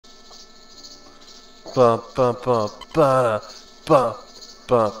Bum bum bum ba bum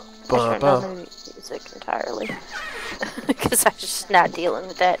bum I bum turned on bum. the music entirely. Because I'm just not dealing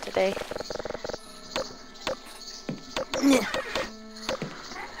with that today.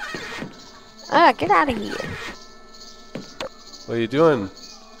 Ah, get out of here. What are you doing?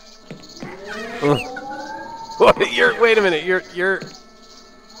 What? Wait a minute. You're.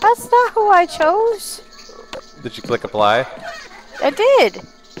 That's not who I chose. Did you click apply? I did.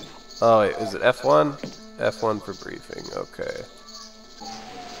 Oh wait, is it F1? F1 for briefing. Okay.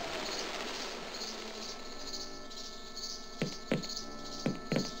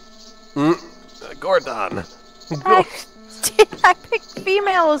 Gordon. I picked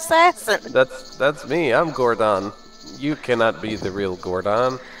female assassin. That's me. I'm Gordon. You cannot be the real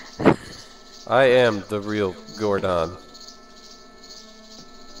Gordon. I am the real Gordon.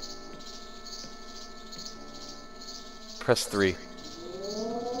 Press 3.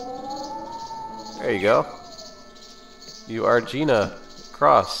 There you go. You are Gina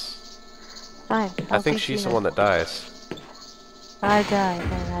Cross. Fine. I think she's the one that dies. I died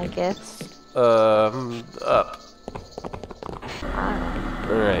then, I guess. Up.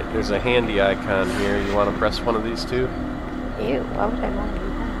 Alright, there's a handy icon here. You want to press one of these two? Ew, why would I want to do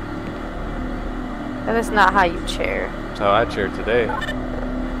that? That is not how you chair. That's how I chaired today.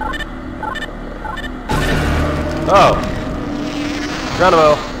 Oh!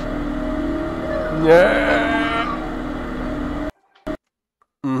 Geronimo! Yeah!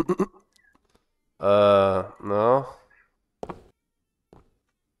 No.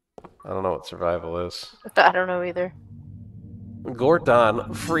 I don't know what survival is. I don't know either.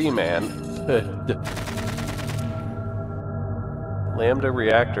 Gordon Freeman. Lambda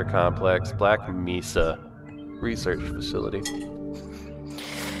Reactor Complex, Black Mesa Research Facility.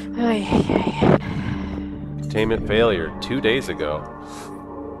 Containment failure 2 days ago.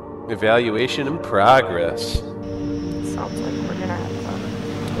 Evaluation in progress. Sounds like we're gonna have fun.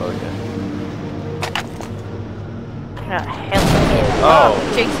 Oh yeah. Oh,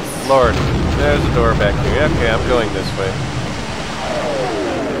 Jesus. Lord, there's a door back here. Okay, I'm going this way.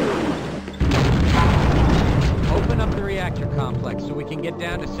 Open up the reactor complex so we can get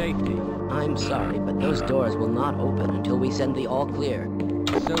down to safety. I'm sorry, but those doors will not open until we send the all clear.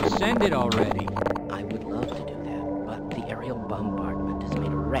 So send it already. I would love to do that, but the aerial bombardment has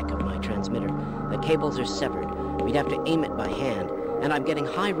made a wreck of my transmitter. The cables are severed. We'd have to aim it by hand, and I'm getting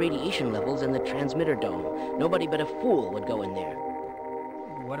high radiation levels in the transmitter dome. Nobody but a fool would go in there.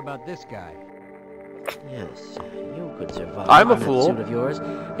 What about this guy? Yes, you could survive. I'm a in that fool. Suit of yours.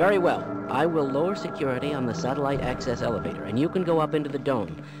 Very well. I will lower security on the satellite access elevator, and you can go up into the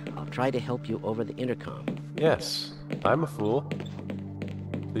dome. I'll try to help you over the intercom. Yes, I'm a fool.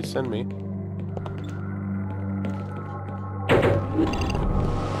 Please send me.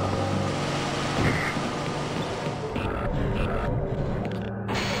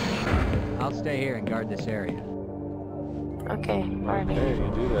 I'll stay here and guard this area. Okay, Barney. Hey,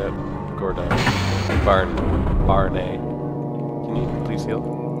 you do that, Gordon. Barney. Can you please heal?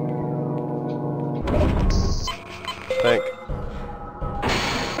 Thank.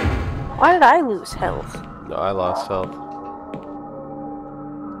 Why did I lose health? No, I lost health.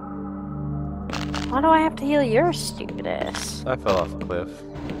 Why do I have to heal your stupid ass? I fell off a cliff.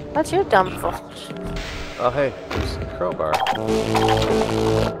 That's your dumb fault. Oh hey, there's a crowbar.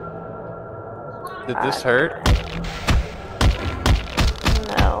 Did this hurt?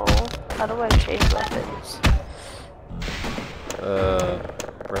 No. How do I change weapons?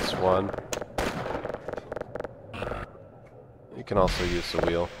 Press 1. You can also use the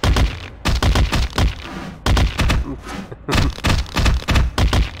wheel.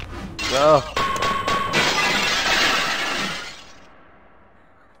 No!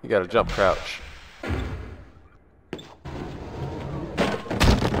 You gotta jump crouch.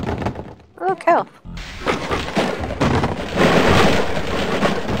 Oh, cow.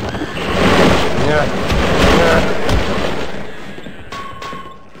 Yeah.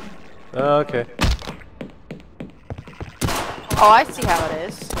 Okay. Oh, I see how it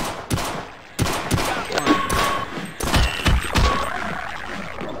is.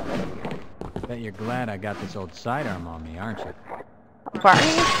 Bet you're glad I got this old sidearm on me, aren't you?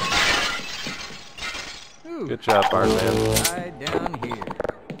 Barney? Ooh, Good job, Bartman. right down here.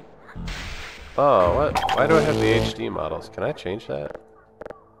 Oh, what? Why do I have the HD models? Can I change that?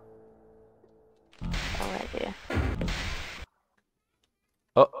 No idea.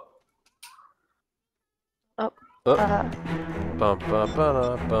 Oh. Oh. Oh. Bum, bum,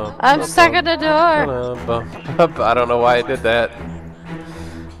 ba-da, bum, I'm bum, stuck bum, in the door. ba-da, bum, bum. I don't know why I did that.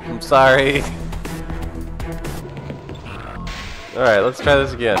 I'm sorry. Alright, let's try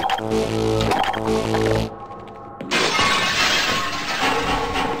this again. Oh,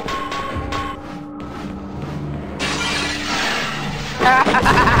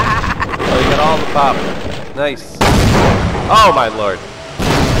 you got all the pop. Nice. Oh my lord.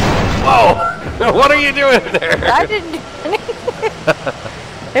 Whoa! What are you doing there? I didn't do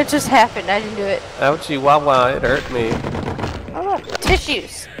anything. It just happened. I didn't do it. Ouchie wah, it hurt me. Oh, look.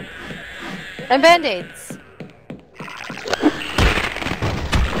 Tissues. And band-aids.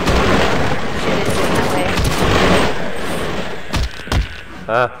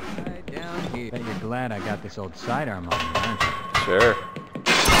 Huh? Down here. Bet you're glad I got this old sidearm on me, aren't you? Sure.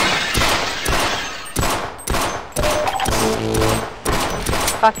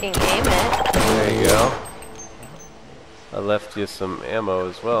 Fucking aim it. There you go. I left you some ammo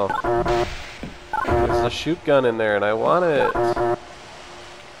as well. There's a shoot gun in there and I want it.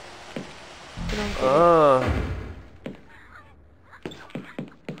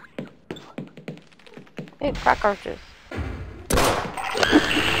 Hey, crack arches.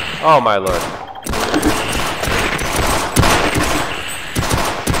 Oh my lord.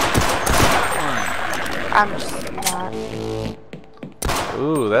 I'm just not.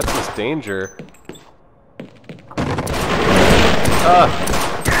 Ooh, that's just danger.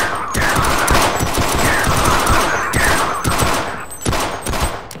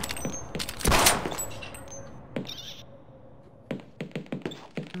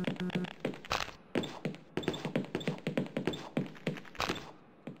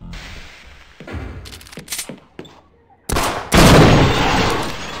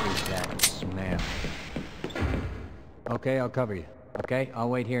 Okay, I'll cover you. Okay, I'll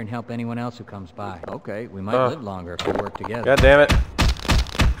wait here and help anyone else who comes by. Okay, we might live longer if we work together. God damn it.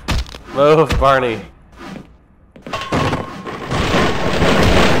 Move, Barney.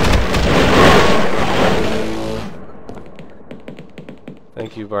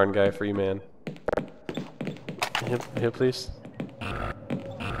 Thank you, Barn Guy, free man. Here, please.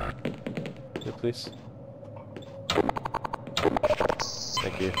 Here, please.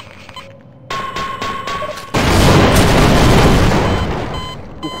 Thank you.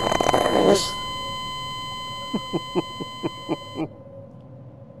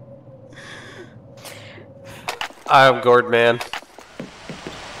 I'm Gord Man.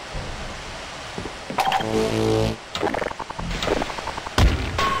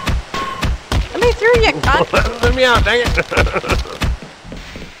 Let me through, you cunt! Let me out, dang it!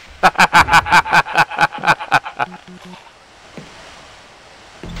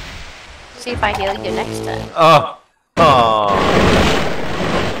 See if I heal you next time. Oh. Oh.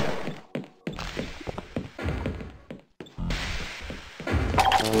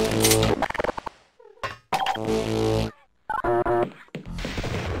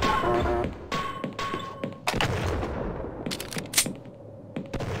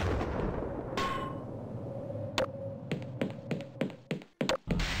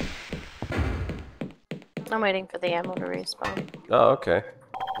 I'm waiting for the ammo to respawn. Oh, okay.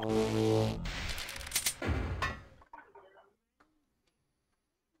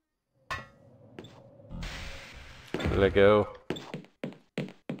 Let go.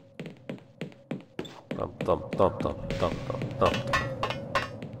 Thump, thump, thump, thump, thump, thump, thump.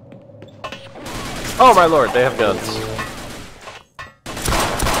 Oh my lord, they have guns.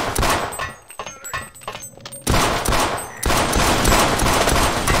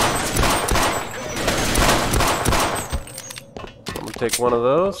 I'm gonna take one of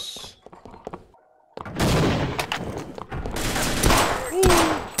those.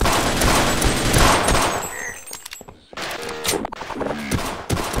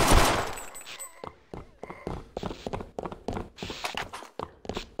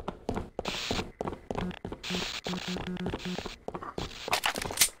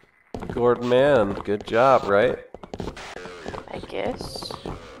 Gordon man, good job, right? I guess.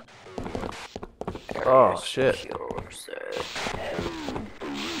 Oh shit.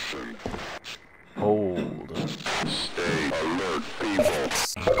 Hold. Stay alert, people.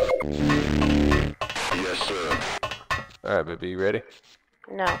 Yes, sir. Alright, baby, you ready?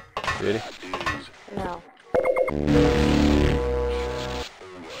 No. You ready? No.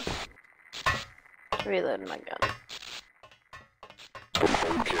 Reloading my gun.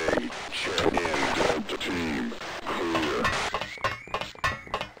 Okay, check in, Delta Team. Clear.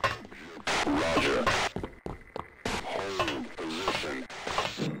 Roger. Hold position.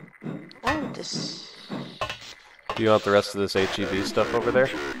 I'm just... Do you want the rest of this HEV stuff over there?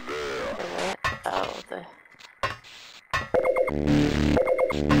 Oh, the...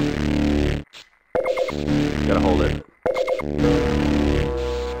 You gotta hold it.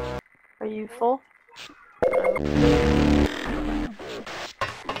 Are you full?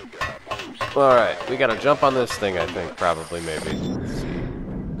 Alright, we gotta jump on this thing, I think. Probably, maybe.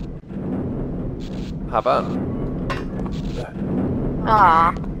 Hop on.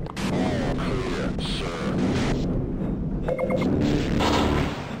 Aw.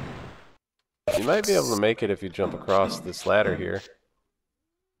 You might be able to make it if you jump across this ladder here.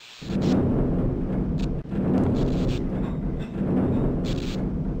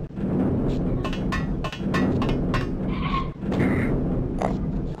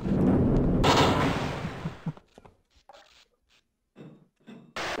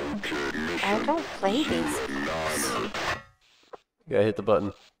 I don't play these. Yeah, hit the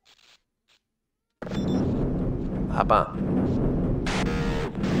button. Hop on.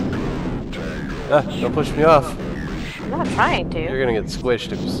 Ah, don't push me off. I'm not trying to. You're gonna get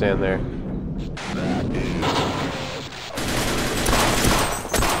squished if you stand there.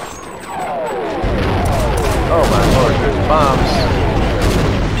 Oh my lord, there's bombs.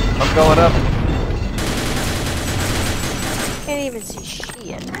 I'm going up. Can't even see shit.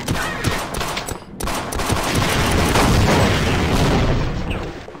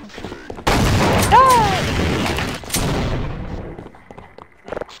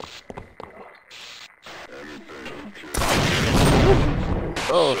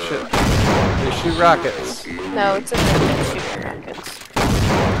 Oh shit. They shoot rockets. No, it's a good shooting rockets.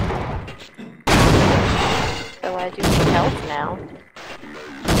 So I do need health now.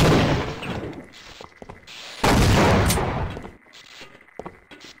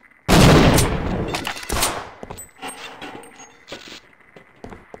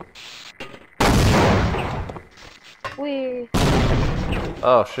 Wee.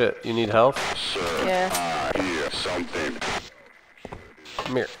 Oh shit, you need health? Yeah. I hear something.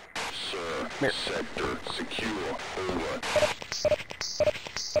 Come here. Sir, Come here. sector secure. Over.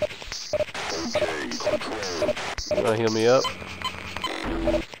 Okay, control. You wanna heal me up?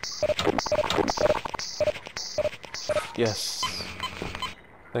 Yes.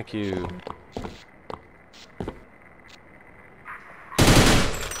 Thank you.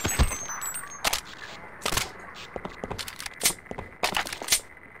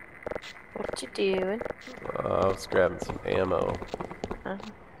 What you doing? I was grabbing some ammo. Uh-huh.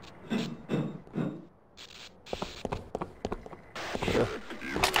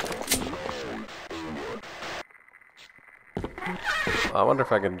 I wonder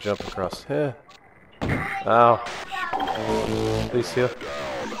if I can jump across here. Ow. Please heal.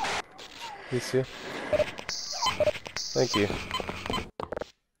 Please heal. Thank you.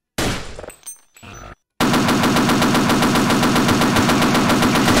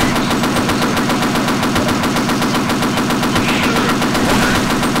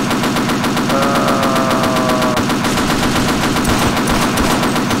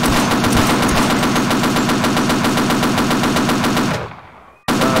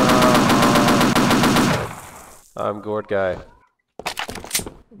 I'm Gourd Guy.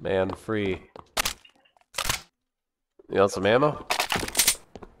 Man free. You want some ammo?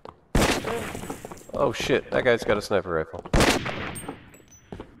 Oh shit, that guy's got a sniper rifle.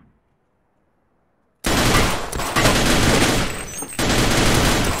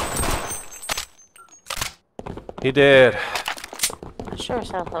 He did. I sure as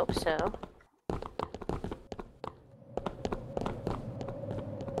hell hope so.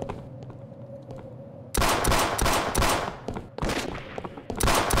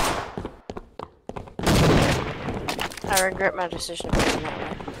 I regret my decision of going that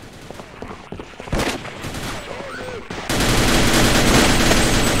way.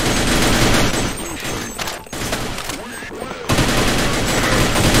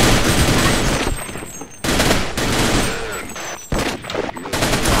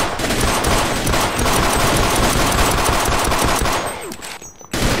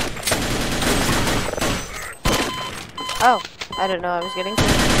 Oh, I didn't know I was getting killed.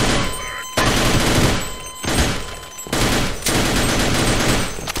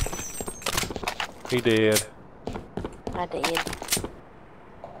 He did. I did.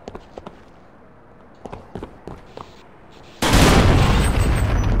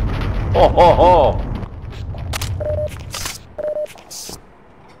 Ho ho ho!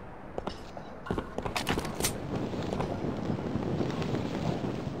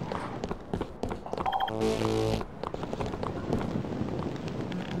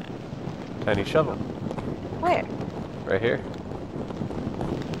 Tiny shovel. Where? Right here.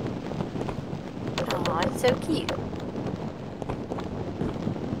 Oh, it's so cute.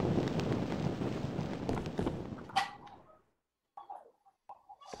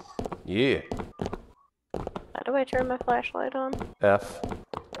 Yeah. How do I turn my flashlight on? F.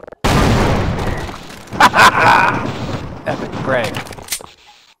 Epic prank.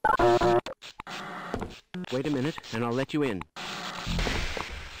 Wait a minute, and I'll let you in.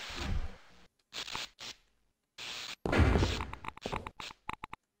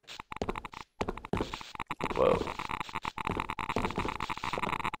 Whoa.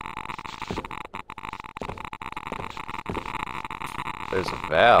 There's a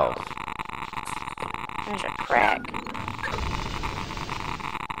valve. There's a crack.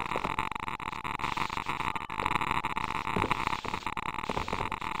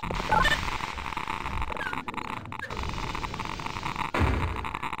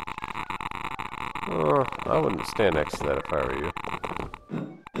 Oh, I wouldn't stand next to that if I were you.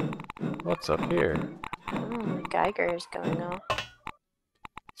 What's up here? The Geiger is going off.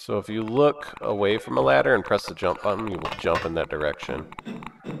 So if you look away from a ladder and press the jump button, you will jump in that direction.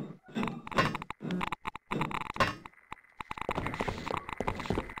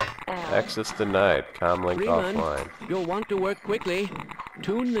 Access denied. Comlink Freeman, offline. you'll want to work quickly.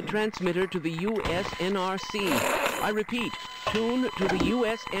 Tune the transmitter to the USNRC. I repeat, tune to the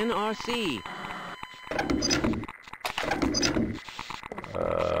USNRC.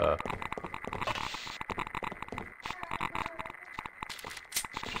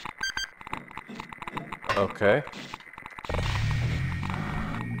 Okay.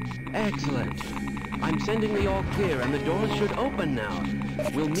 Excellent. I'm sending the all clear and the doors should open now.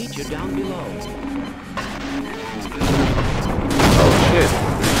 We'll meet you down below. Oh shit.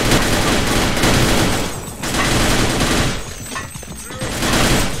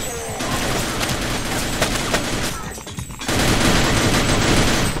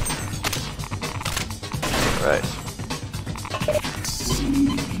 Right.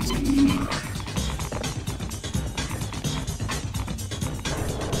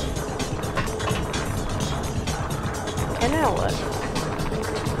 And now what?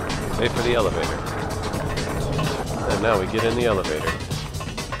 Wait for the elevator. And now we get in the elevator.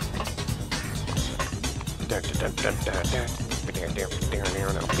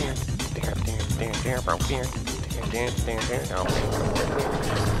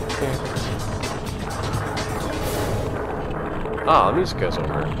 Ah, the music goes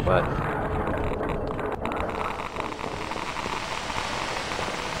over. What?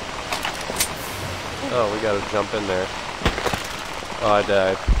 Oh, we gotta jump in there. Oh, I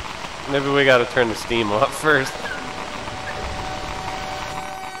died. Maybe we gotta turn the steam off first.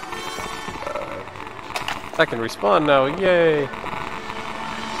 I can respawn now, yay!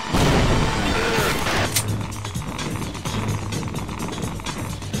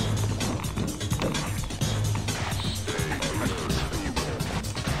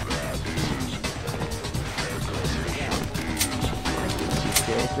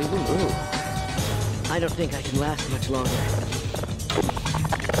 Seriously, woo-hoo. I don't think I can last much longer.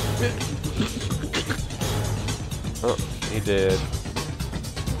 Oh, he did.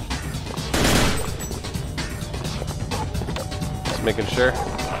 Just making sure.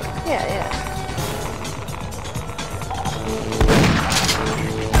 Yeah, yeah.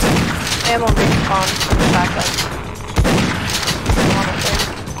 Ammo respawn from the shotgun.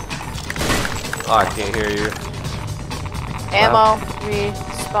 Oh, I can't hear you. Ammo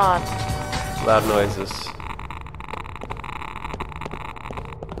respawn. Loud noises.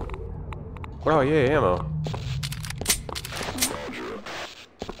 Oh, yeah, ammo.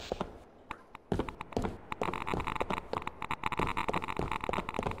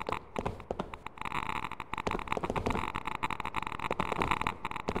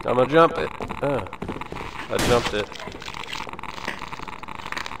 I'm gonna jump it. I jumped it.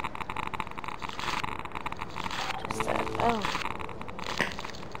 Just said, oh.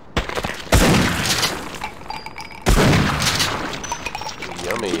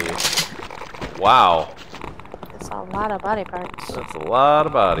 Yummy. Wow. That's a lot of body parts. That's a lot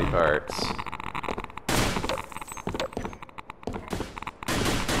of body parts.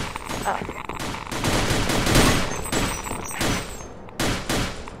 Oh.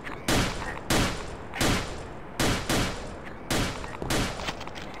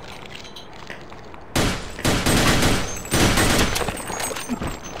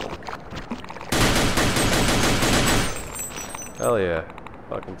 Hell yeah.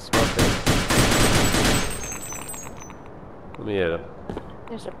 Fucking smoked it. Let me hit him.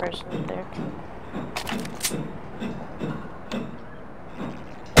 There's a person up there.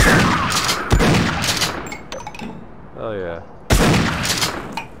 Hell yeah.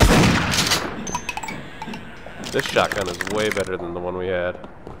 This shotgun is way better than the one we had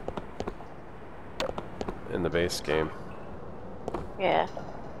in the base game. Yeah.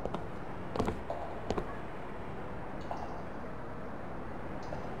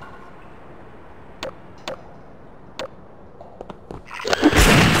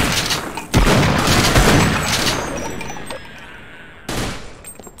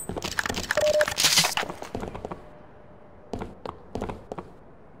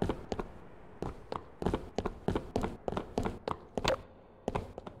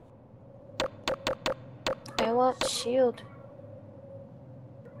 want shield.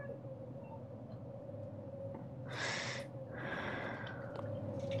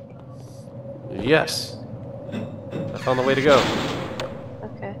 Yes. I found the way to go.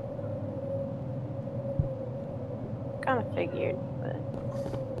 Okay. Kind of figured, but...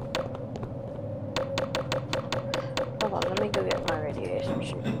 Hold on, let me go get my radiation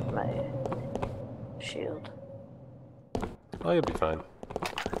shield. My shield. Oh, you'll be fine.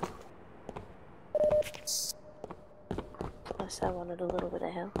 Plus, I wanted a little bit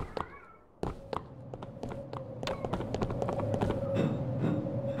of help.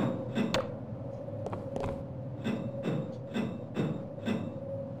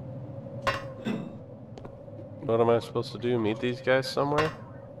 What am I supposed to do? Meet these guys somewhere?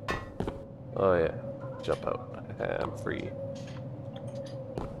 Oh yeah. Jump out. I'm free.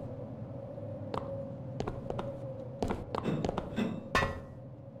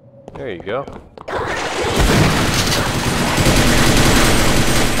 There you go.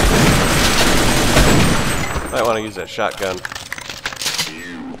 Might want to use that shotgun.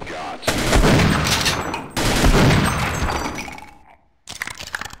 You got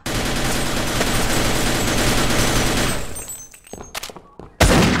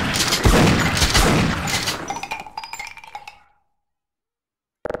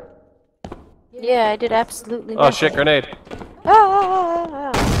Yeah, I did absolutely Oh nothing. shit, grenade.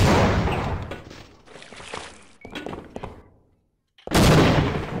 Ah!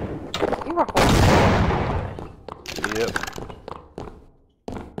 You were horrible. Yep.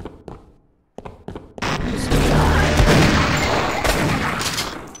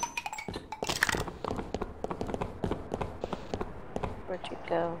 Where'd you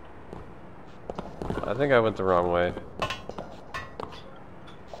go? I think I went the wrong way.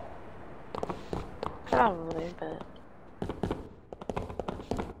 Probably, but...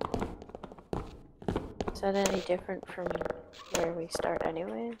 Is that any different from where we start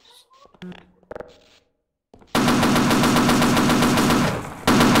anyways?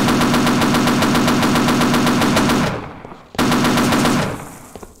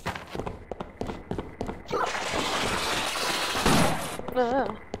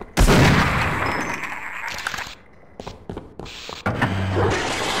 Oh.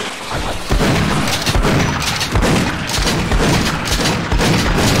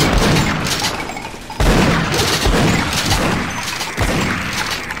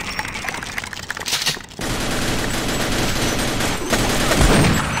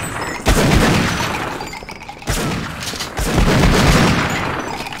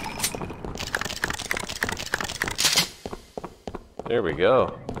 There we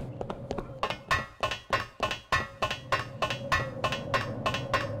go.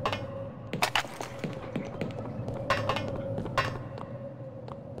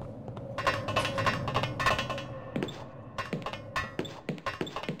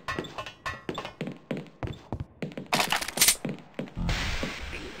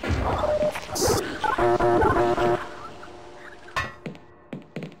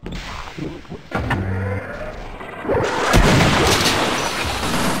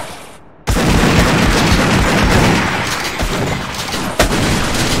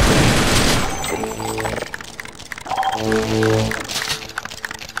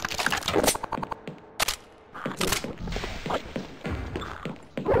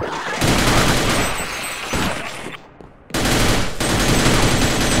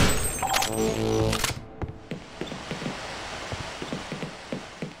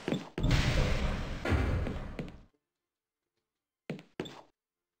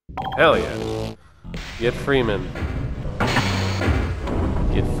 Hell yeah. Get Freeman.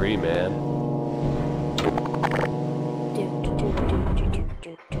 Get free, man.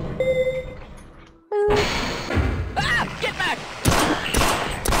 Ah! Get back!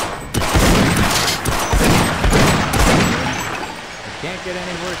 It can't get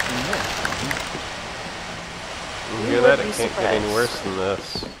any worse than this. You hear that? It can't get any worse than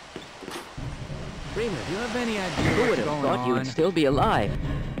this. Freeman, do you have any idea Who would what's have going thought you on? would still be alive?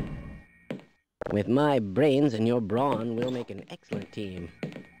 With my brains and your brawn, we'll make an excellent team.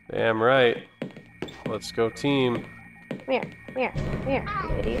 Damn right. Let's go team. Here, here, here,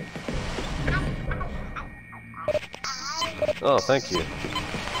 you idiot. Oh, thank you.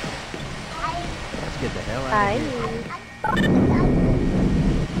 Let's get the hell out Hi. of here.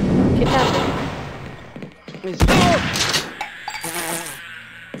 Get down.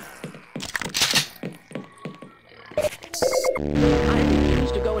 I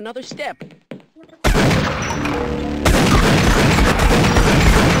refuse to go another step.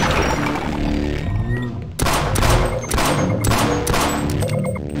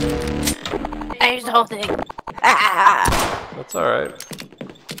 There's the whole thing. Ah! That's alright.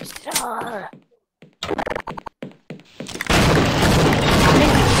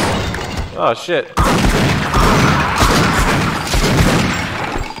 Oh shit.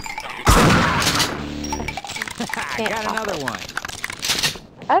 I got another one.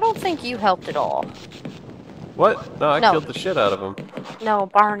 I don't think you helped at all. What? No, I killed the shit out of him. No,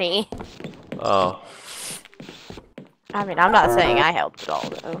 Barney. Oh. I mean, I'm not saying I helped at all,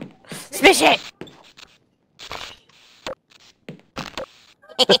 though. Smash it!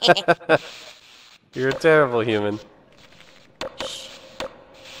 You're a terrible human.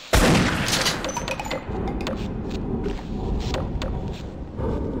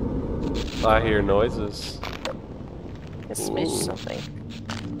 I hear noises. Just smash something.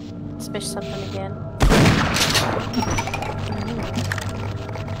 Smash something again.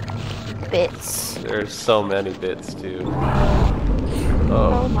 Bits. There's so many bits too.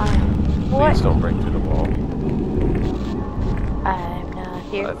 Oh Oh, my. please What? don't break through the wall. I'm not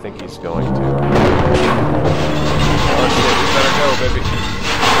here. I think he's going to. Oh shit, we better go, baby.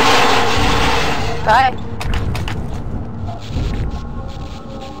 Bye.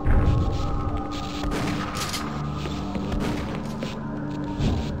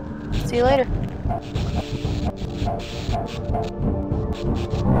 See you later.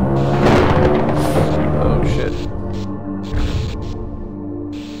 Oh shit.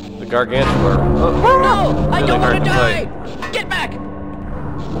 The gargantuar. Oh, No! I really don't hard want to to die! fight. Get back!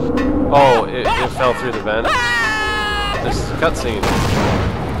 Oh, it fell through the vent. This is a cutscene.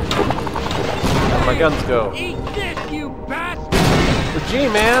 Where'd my guns go? Eat this, you bastard! But gee,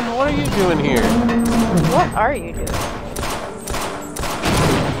 man, what are you doing here? What are you doing?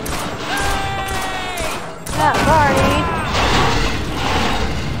 Not Barney.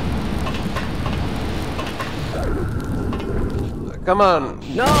 Come on,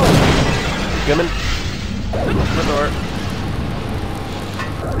 No! come in. Open the door.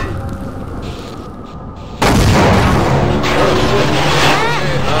 Oh shit.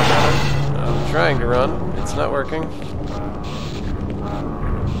 Okay, I'm trying to run. It's not working.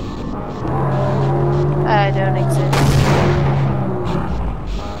 I don't exist.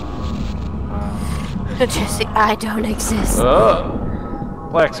 Jesse, I don't exist. Oh!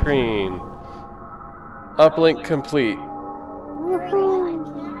 Black screen. Uplink complete.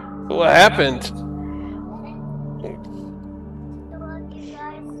 What happened?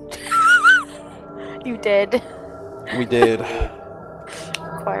 You did. We did.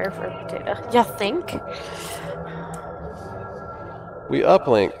 Fire for a potato. You think? We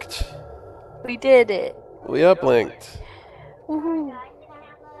uplinked. We did it. We uplinked. Woohoo.